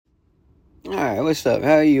Alright, what's up?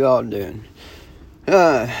 How are you all doing?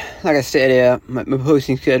 Like I said, yeah, my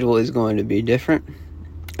posting schedule is going to be different.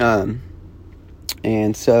 And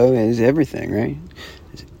so is everything, right?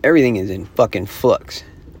 Everything is in fucking flux.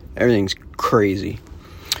 Everything's crazy.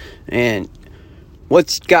 And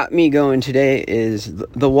what's got me going today is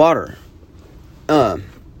the water.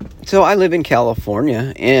 So I live in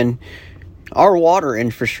California, and our water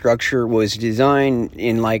infrastructure was designed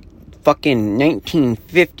in like fucking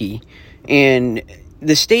 1950, and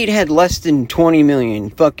the state had less than 20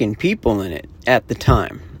 million fucking people in it at the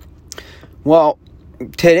time. Well,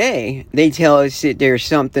 today they tell us that there's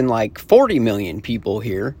something like 40 million people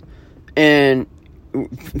here, and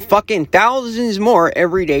fucking thousands more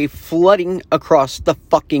every day flooding across the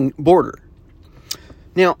fucking border.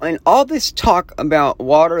 Now, and all this talk about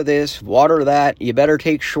water this, water that, you better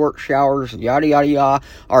take short showers, yada yada yada,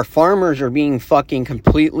 our farmers are being fucking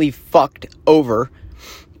completely fucked over.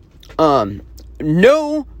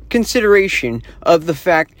 No consideration of the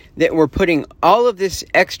fact that we're putting all of this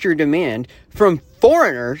extra demand from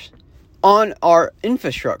foreigners on our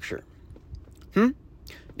infrastructure.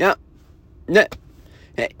 Now,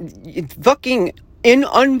 it's fucking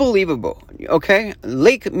unbelievable, okay?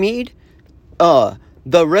 Lake Mead, the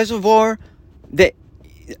reservoir that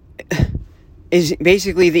is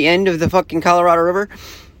basically the end of the fucking Colorado River,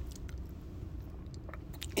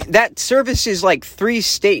 that services like 3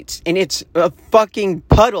 states, and it's a fucking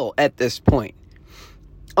puddle at this point.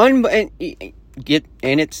 And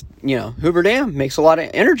it's, Hoover Dam makes a lot of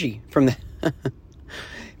energy from that.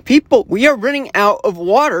 People, we are running out of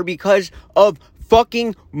water because of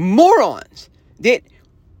fucking morons that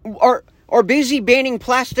are busy banning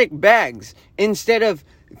plastic bags instead of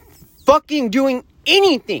fucking doing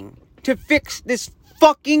anything to fix this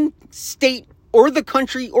fucking state or the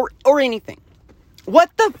country or anything.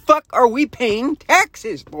 What the fuck are we paying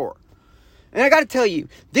taxes for? And I gotta tell you,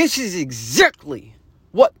 this is exactly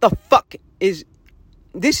what the fuck is.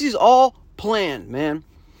 This is all planned, man.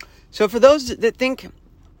 So for those that think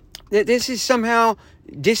that this is somehow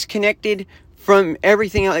disconnected from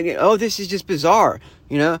everything else, oh, this is just bizarre.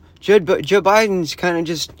 Joe Biden's kind of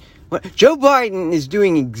just... Joe Biden is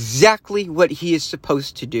doing exactly what he is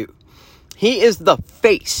supposed to do. He is the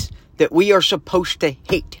face that we are supposed to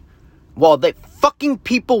hate, while the fucking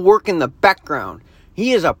people work in the background.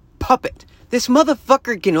 He is a puppet. This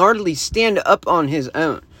motherfucker can hardly stand up on his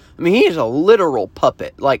own. I mean, he is a literal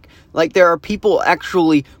puppet. Like there are people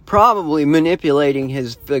actually probably manipulating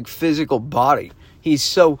his physical body. He's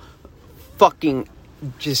so fucking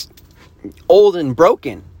just old and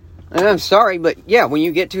broken. And I'm sorry, but yeah, when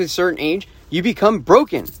you get to a certain age, you become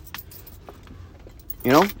broken.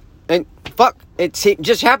 And fuck, it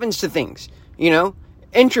just happens to things,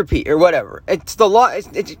 entropy or whatever. It's the law. It's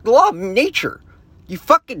the law of nature.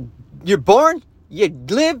 You're born, you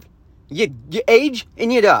live, you age,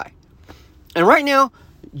 and you die. And right now,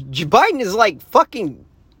 Biden is like fucking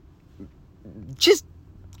just,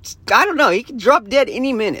 I don't know, he can drop dead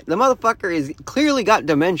any minute. The motherfucker is clearly got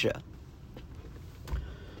dementia.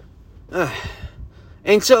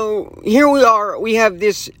 And so here we are, we have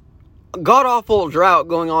this god-awful drought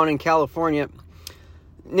going on in California.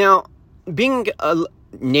 Now, being a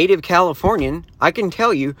native Californian, I can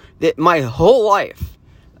tell you that my whole life,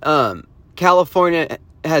 California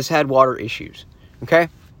has had water issues, okay?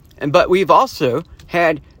 But we've also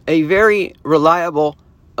had a very reliable,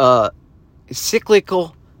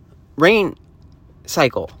 cyclical rain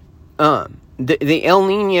cycle. The El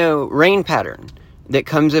Nino rain pattern that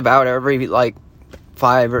comes about every,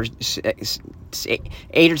 5 or 6,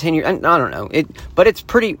 8 or 10 years. I don't know. But it's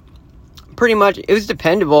pretty much, it was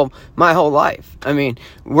dependable my whole life. I mean,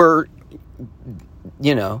 we're,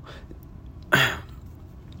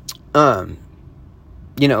 I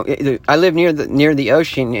live near the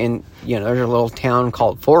ocean, and, there's a little town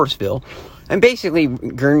called Forestville, and basically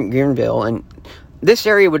Guerneville, and this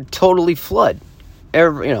area would totally flood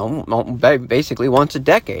basically once a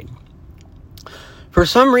decade. For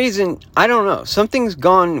some reason, I don't know, something's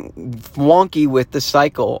gone wonky with the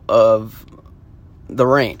cycle of the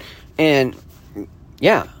rain. And,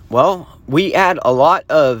 yeah, well, we add a lot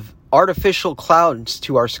of artificial clouds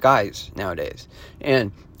to our skies nowadays.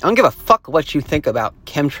 And I don't give a fuck what you think about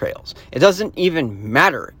chemtrails. It doesn't even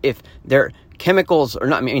matter if they're chemicals or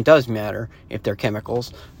not. I mean, it does matter if they're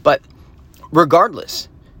chemicals. But regardless,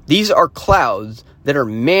 these are clouds that are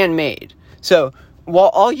man-made. So while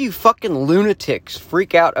all you fucking lunatics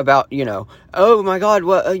freak out about, oh my God,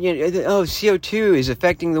 CO2 is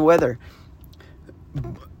affecting the weather.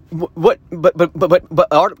 But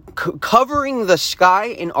covering the sky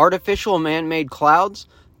in artificial man-made clouds,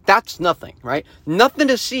 That's nothing, right? Nothing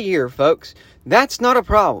to see here, folks. That's not a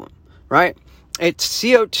problem, right? It's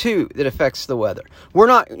CO2 that affects the weather. We're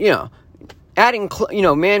not, adding,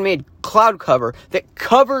 man-made cloud cover that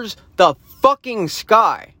covers the fucking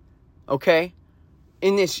sky, okay?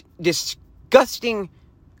 In this disgusting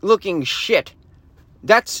looking shit.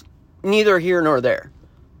 That's neither here nor there.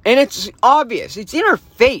 And it's obvious. It's in our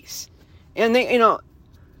face. And they,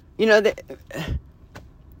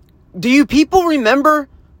 do you people remember?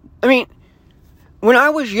 I mean, when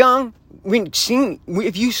I was young,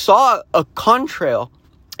 if you saw a contrail,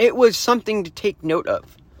 it was something to take note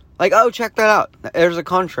of. Like, oh, check that out. There's a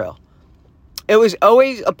contrail. It was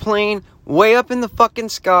always a plane way up in the fucking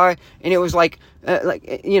sky, and it was like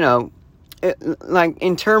in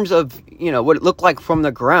terms of, what it looked like from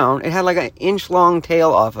the ground, it had like an inch-long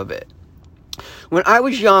tail off of it. When I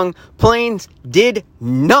was young, planes did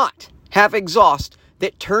not have exhaust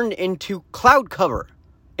that turned into cloud cover.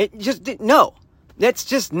 It just didn't. No.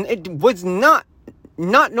 It was not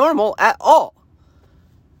normal at all.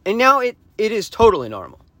 And now it is totally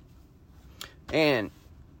normal. And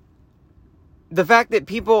the fact that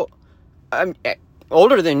people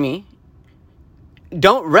older than me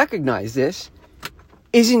don't recognize this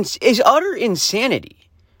is utter insanity.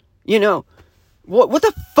 What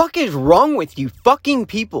the fuck is wrong with you fucking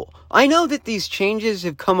people? I know that these changes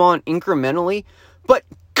have come on incrementally, but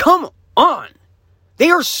come on. They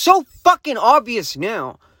are so fucking obvious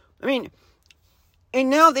now. I mean, and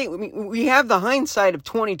now we have the hindsight of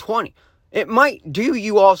 2020. It might do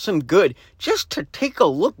you all some good just to take a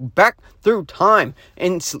look back through time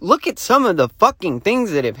and look at some of the fucking things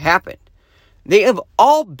that have happened. They have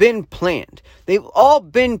all been planned. They've all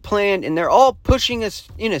been planned, and they're all pushing us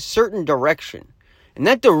in a certain direction. And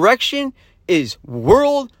that direction is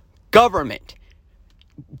world government.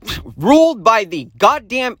 Ruled by the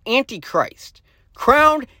goddamn Antichrist.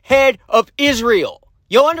 Crowned head of Israel.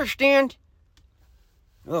 You understand?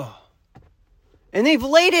 Oh. And they've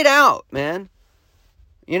laid it out, man.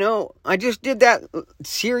 I just did that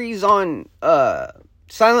series on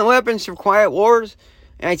Silent Weapons for Quiet Wars,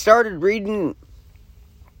 and I started reading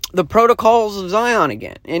the Protocols of Zion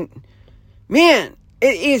again. And, man,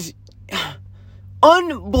 it is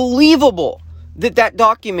unbelievable that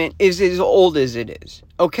document is as old as it is,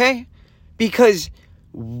 okay? Because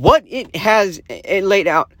what it laid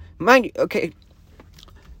out, mind you, okay,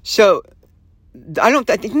 so I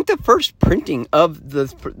think the first printing of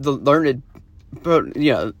the learned,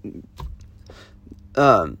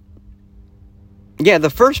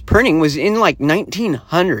 the first printing was in like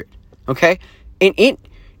 1900, okay? And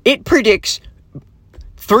it predicts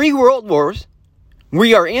 3 world wars.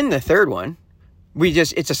 We are in the third one.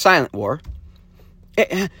 It's a silent war.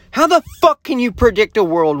 How the fuck can you predict a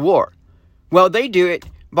world war? Well, they do it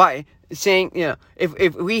by saying,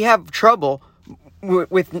 if we have trouble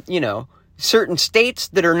with certain states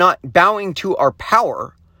that are not bowing to our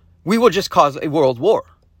power, we will just cause a world war.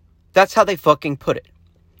 That's how they fucking put it.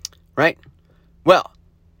 Right? Well,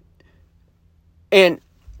 and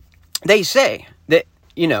they say that,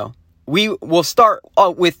 we will start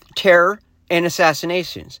with terror and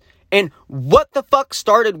assassinations. And what the fuck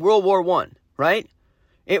started World War I, right?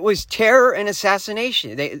 It was terror and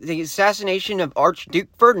assassination. The assassination of Archduke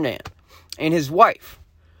Ferdinand and his wife.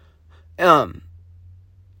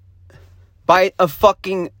 By a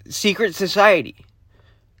fucking secret society.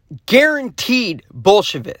 Guaranteed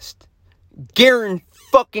Bolshevist.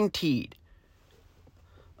 Guaranteed.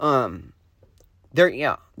 They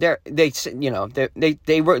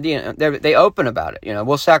open about it.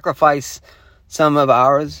 We'll sacrifice some of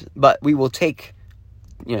ours, but we will take,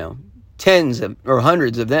 tens or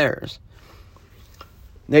hundreds of theirs.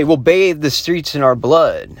 They will bathe the streets in our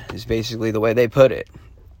blood, is basically the way they put it.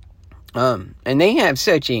 And they have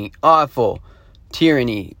such an awful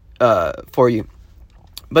tyranny for you.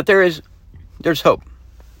 But there's hope.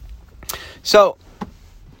 So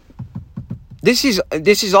this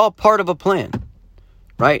is all part of a plan,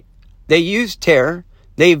 right? They used terror.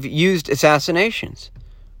 They've used assassinations.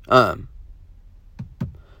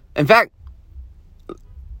 In fact,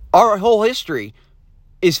 our whole history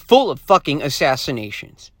is full of fucking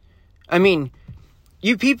assassinations. I mean,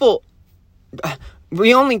 you people,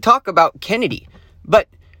 we only talk about Kennedy, but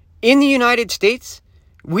in the United States,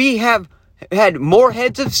 we have had more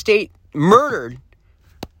heads of state murdered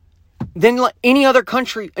than any other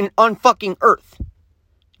country on fucking earth.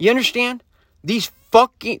 You understand? This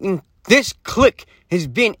clique has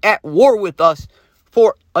been at war with us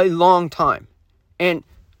for a long time. And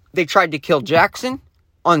they tried to kill Jackson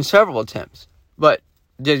on several attempts. But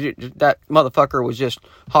that motherfucker was just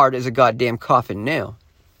hard as a goddamn coffin nail.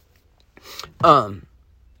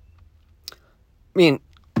 mean,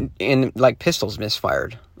 and like pistols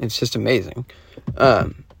misfired. It's just amazing.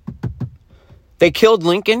 They killed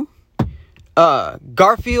Lincoln.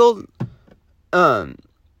 Garfield. Another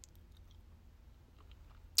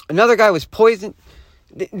guy was poisoned.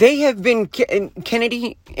 They have been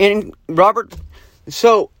Kennedy and Robert.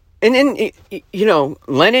 So, and then, you know,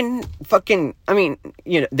 Lenin,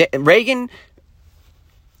 Reagan.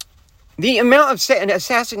 The amount of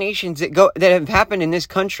assassinations that have happened in this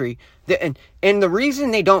country, and the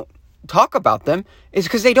reason they don't talk about them is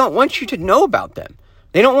because they don't want you to know about them.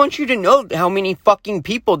 They don't want you to know how many fucking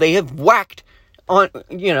people they have whacked on,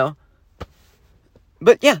 you know.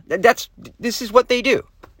 But yeah, this is what they do.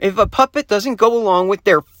 If a puppet doesn't go along with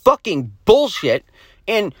their fucking bullshit,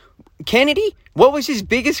 and Kennedy, what was his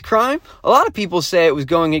biggest crime? A lot of people say it was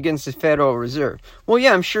going against the Federal Reserve. Well,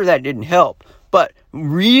 yeah, I'm sure that didn't help. But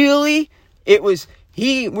really,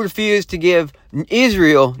 he refused to give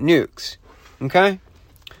Israel nukes. Okay?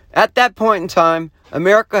 At that point in time,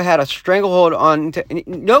 America had a stranglehold on...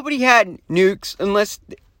 Nobody had nukes unless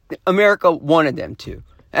America wanted them to.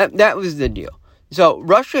 That was the deal. So,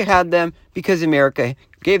 Russia had them because America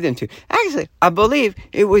gave them to. Actually, I believe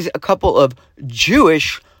it was a couple of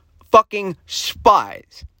Jewish fucking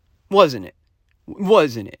spies. Wasn't it?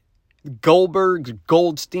 Goldbergs,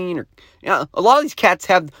 Goldstein, or a lot of these cats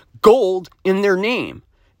have gold in their name.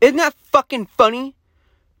 Isn't that fucking funny?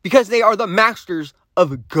 Because they are the masters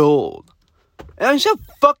of gold. And I'm so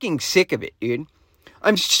fucking sick of it, dude.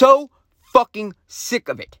 I'm so fucking sick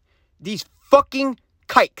of it. These fucking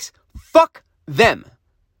kikes. Fuck them.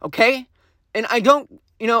 Okay? And I don't,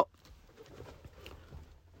 yeah.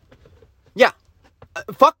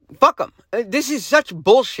 Fuck them. This is such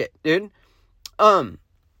bullshit, dude.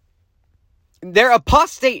 They're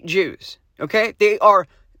apostate Jews, okay? They are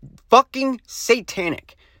fucking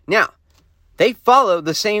satanic. Now, they follow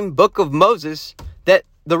the same book of Moses that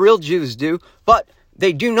the real Jews do, but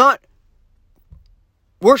they do not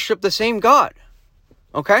worship the same God,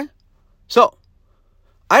 okay? So,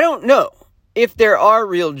 I don't know if there are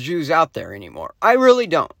real Jews out there anymore. I really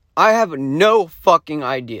don't. I have no fucking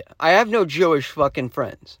idea. I have no Jewish fucking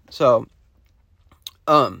friends. So,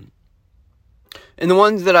 and the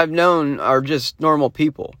ones that I've known are just normal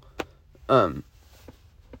people. As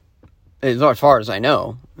far as I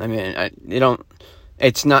know. I mean, they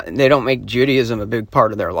don't make Judaism a big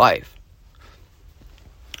part of their life.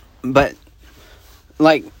 But,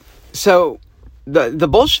 so, the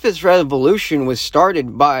Bolshevik Revolution was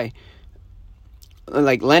started by,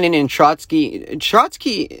 Lenin and Trotsky.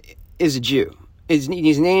 Trotsky is a Jew. His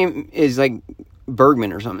name is,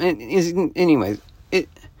 Bergman or something. Anyways,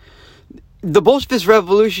 the Bolshevik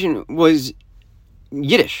Revolution was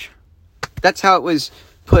Yiddish. That's how it was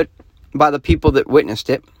put by the people that witnessed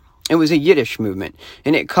it. It was a Yiddish movement,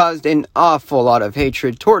 and it caused an awful lot of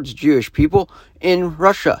hatred towards Jewish people in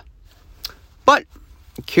Russia. But,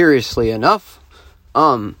 curiously enough,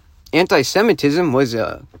 anti-Semitism was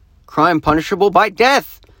a crime punishable by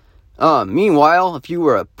death. Meanwhile, if you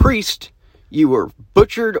were a priest, you were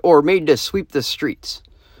butchered or made to sweep the streets.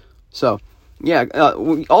 So, yeah,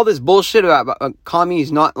 all this bullshit about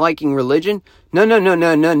commies not liking religion. No.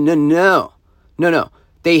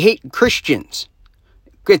 They hate Christians.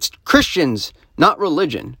 It's Christians, not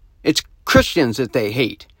religion. It's Christians that they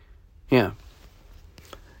hate. Yeah.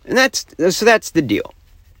 And that's the deal.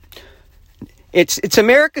 It's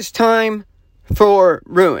America's time for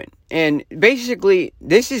ruin. And basically,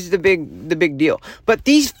 this is the big deal. But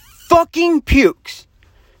these fucking pukes,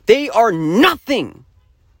 they are nothing.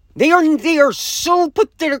 They are so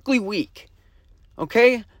pathetically weak.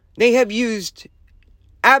 Okay? They have used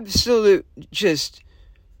absolute just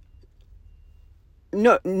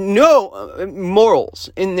no morals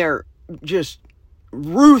in their just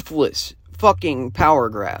ruthless fucking power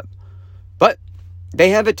grab. But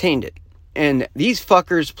they have attained it. And these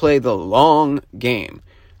fuckers play the long game.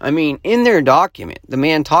 I mean, in their document, the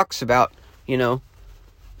man talks about, I'm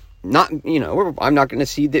not going to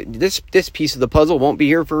see that this piece of the puzzle won't be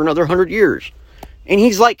here for another 100 years. And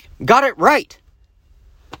he's got it right.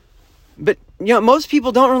 But, most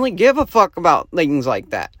people don't really give a fuck about things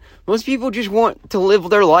like that. Most people just want to live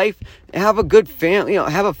their life, have a good family,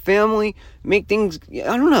 have a family, make things,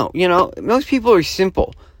 I don't know, most people are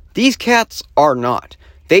simple. These cats are not.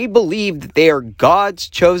 They believe that they are God's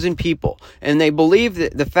chosen people, and they believe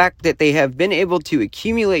that the fact that they have been able to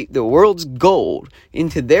accumulate the world's gold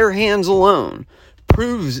into their hands alone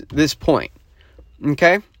proves this point.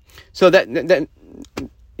 Okay? So that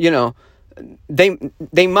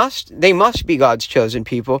they must be God's chosen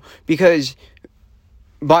people, because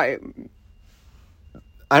by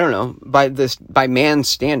I don't know, by man's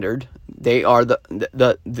standard, they are the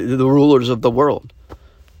rulers of the world.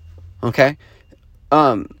 Okay?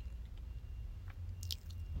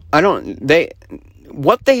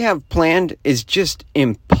 What they have planned is just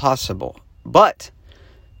impossible. But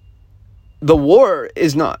the war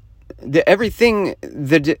is not.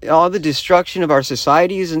 All the destruction of our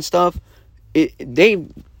societies and stuff, they've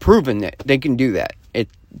proven that they can do that.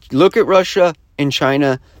 Look at Russia and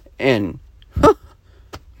China and,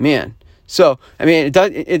 man. So, I mean,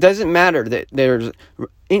 it doesn't matter that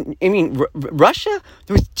Russia,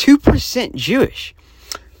 there was 2% Jewish.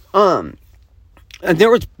 And there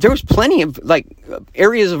was plenty of, like,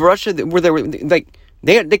 areas of Russia where there were, like,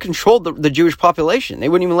 they controlled the Jewish population. They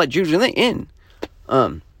wouldn't even let Jews in.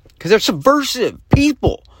 Because they're subversive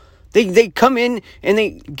people. They come in and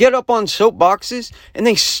they get up on soapboxes and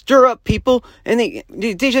they stir up people and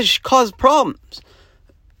they just cause problems.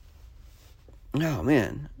 Oh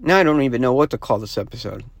man, now I don't even know what to call this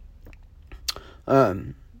episode. But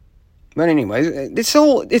anyways, this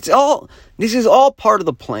is all part of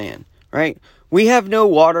the plan, right? We have no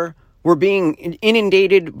water. We're being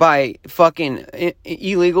inundated by fucking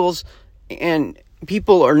illegals, and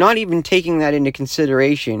people are not even taking that into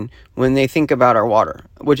consideration when they think about our water,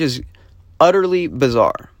 which is utterly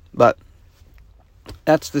bizarre. But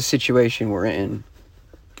that's the situation we're in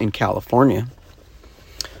California.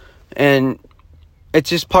 And it's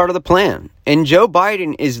just part of the plan. And Joe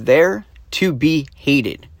Biden is there to be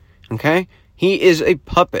hated. Okay? He is a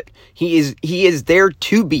puppet. He is there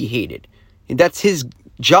to be hated. That's his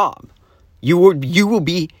job. You will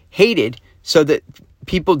be hated so that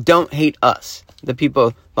people don't hate us, the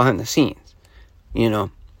people behind the scenes, you know.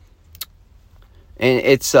 And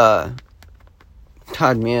it's God,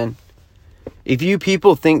 man, if you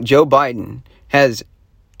people think Joe Biden has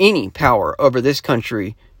any power over this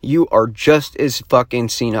country, you are just as fucking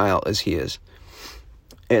senile as he is.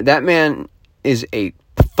 That man is a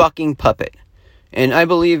fucking puppet. And I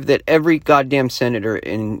believe that every goddamn senator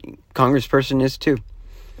and congressperson is too.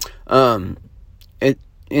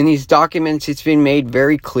 In these documents, it's been made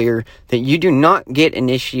very clear that you do not get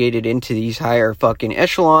initiated into these higher fucking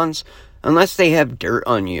echelons unless they have dirt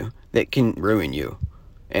on you that can ruin you.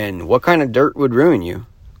 And what kind of dirt would ruin you?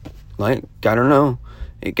 Like, I don't know.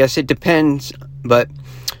 I guess it depends. But,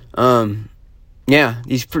 yeah,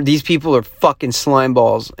 these people are fucking slime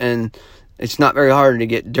balls, and it's not very hard to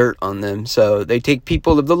get dirt on them. So they take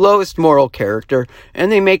people of the lowest moral character, and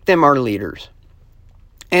they make them our leaders.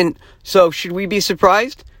 And so, should we be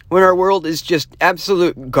surprised when our world is just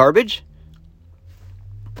absolute garbage?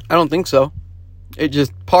 I don't think so. It's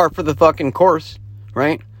just par for the fucking course,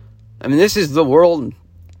 right? I mean, this is the world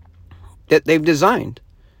that they've designed,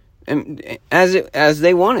 and as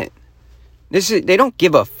they want it. They don't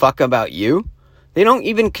give a fuck about you. They don't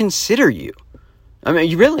even consider you. I mean,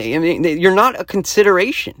 you're not a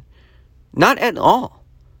consideration, not at all.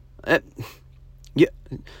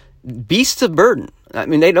 Beasts of burden. I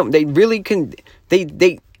mean, they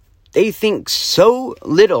think so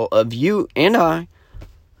little of you and I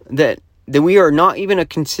that we are not even a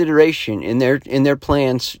consideration in their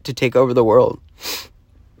plans to take over the world.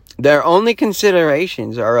 Their only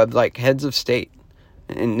considerations are of like heads of state,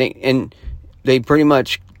 and they pretty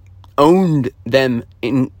much owned them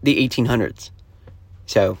in the 1800s.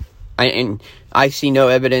 So I see no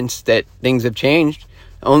evidence that things have changed,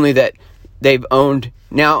 only that they've owned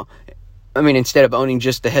now. I mean, instead of owning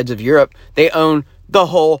just the heads of Europe, they own the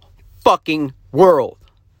whole fucking world,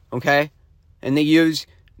 okay? And they use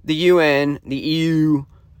the UN, the EU,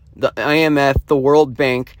 the IMF, the World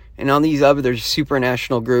Bank, and all these other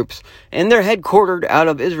supranational groups, and they're headquartered out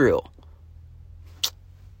of Israel.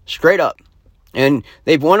 Straight up. And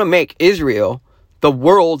they want to make Israel the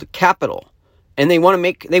world capital. And they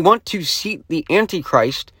want to seat the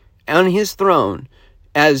Antichrist on his throne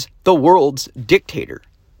as the world's dictator.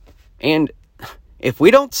 And if we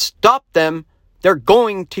don't stop them, they're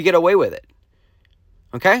going to get away with it.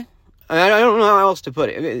 Okay? I don't know how else to put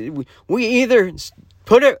it. We either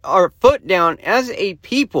put our foot down as a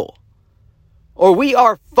people, or we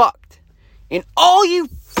are fucked. And all you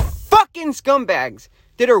fucking scumbags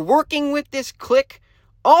that are working with this clique,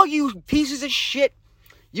 all you pieces of shit,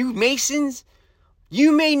 you Masons,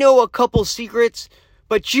 you may know a couple secrets,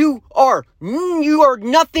 but you are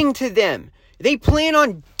nothing to them. They plan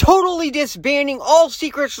on totally disbanding all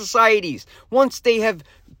secret societies once they have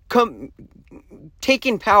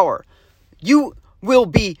taken power. You will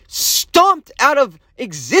be stomped out of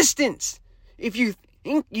existence. If you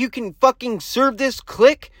think you can fucking serve this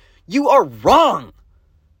clique, you are wrong.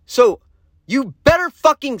 So, you better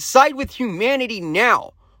fucking side with humanity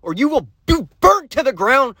now, or you will be burnt to the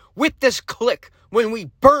ground with this clique when we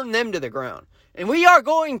burn them to the ground. And we are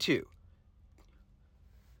going to.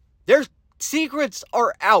 Their secrets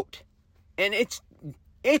are out. And it's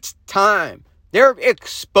time. They're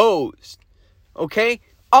exposed. Okay?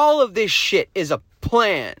 All of this shit is a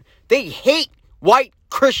plan. They hate white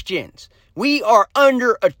Christians. We are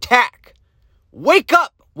under attack. Wake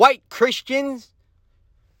up, white Christians.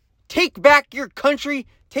 Take back your country.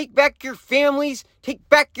 Take back your families. Take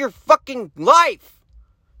back your fucking life.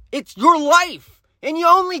 It's your life. And you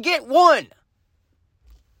only get one.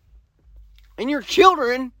 And your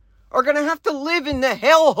children are going to have to live in the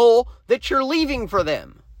hellhole that you're leaving for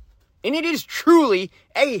them. And it is truly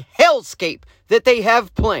a hellscape that they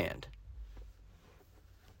have planned.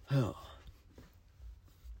 Oh.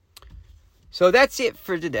 So that's it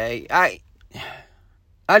for today. I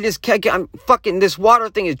just can't get, I'm fucking, this water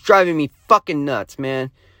thing is driving me fucking nuts,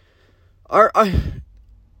 man. The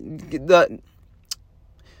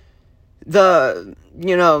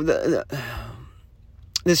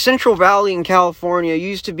Central Valley in California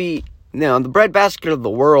used to be, the breadbasket of the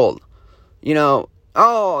world.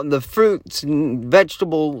 The fruits and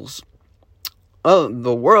vegetables of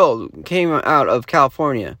the world came out of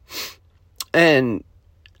California. And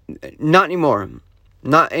not anymore.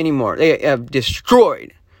 Not anymore. They have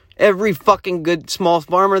destroyed every fucking good small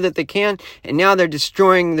farmer that they can, and now they're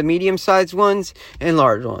destroying the medium-sized ones and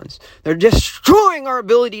large ones. They're destroying our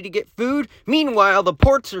ability to get food. Meanwhile, the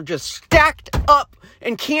ports are just stacked up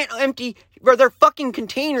and can't empty their fucking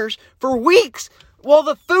containers for weeks while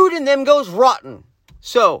the food in them goes rotten.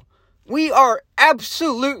 So, we are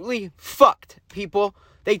absolutely fucked, people.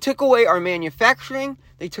 They took away our manufacturing,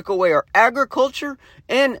 they took away our agriculture,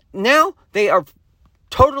 and now they are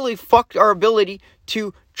totally fucked our ability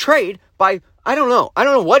to trade by, I don't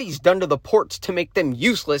know what he's done to the ports to make them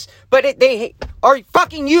useless, but they are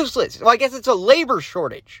fucking useless. Well, I guess it's a labor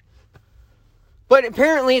shortage. But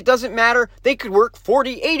apparently it doesn't matter. They could work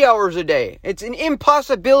 48 hours a day. It's an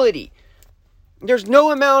impossibility. There's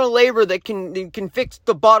no amount of labor that can fix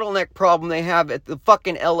the bottleneck problem they have at the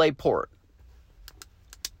fucking LA port.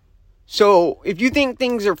 So, if you think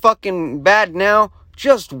things are fucking bad now,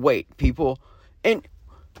 just wait, people. And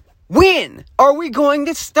when are we going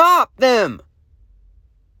to stop them?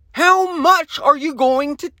 How much are you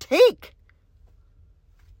going to take?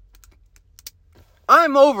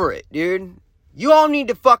 I'm over it, dude. You all need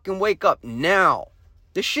to fucking wake up now.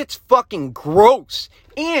 This shit's fucking gross.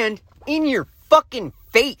 And in your fucking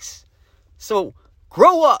face. So,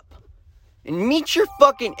 grow up. And meet your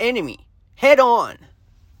fucking enemy. Head on.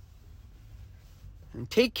 And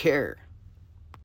take care.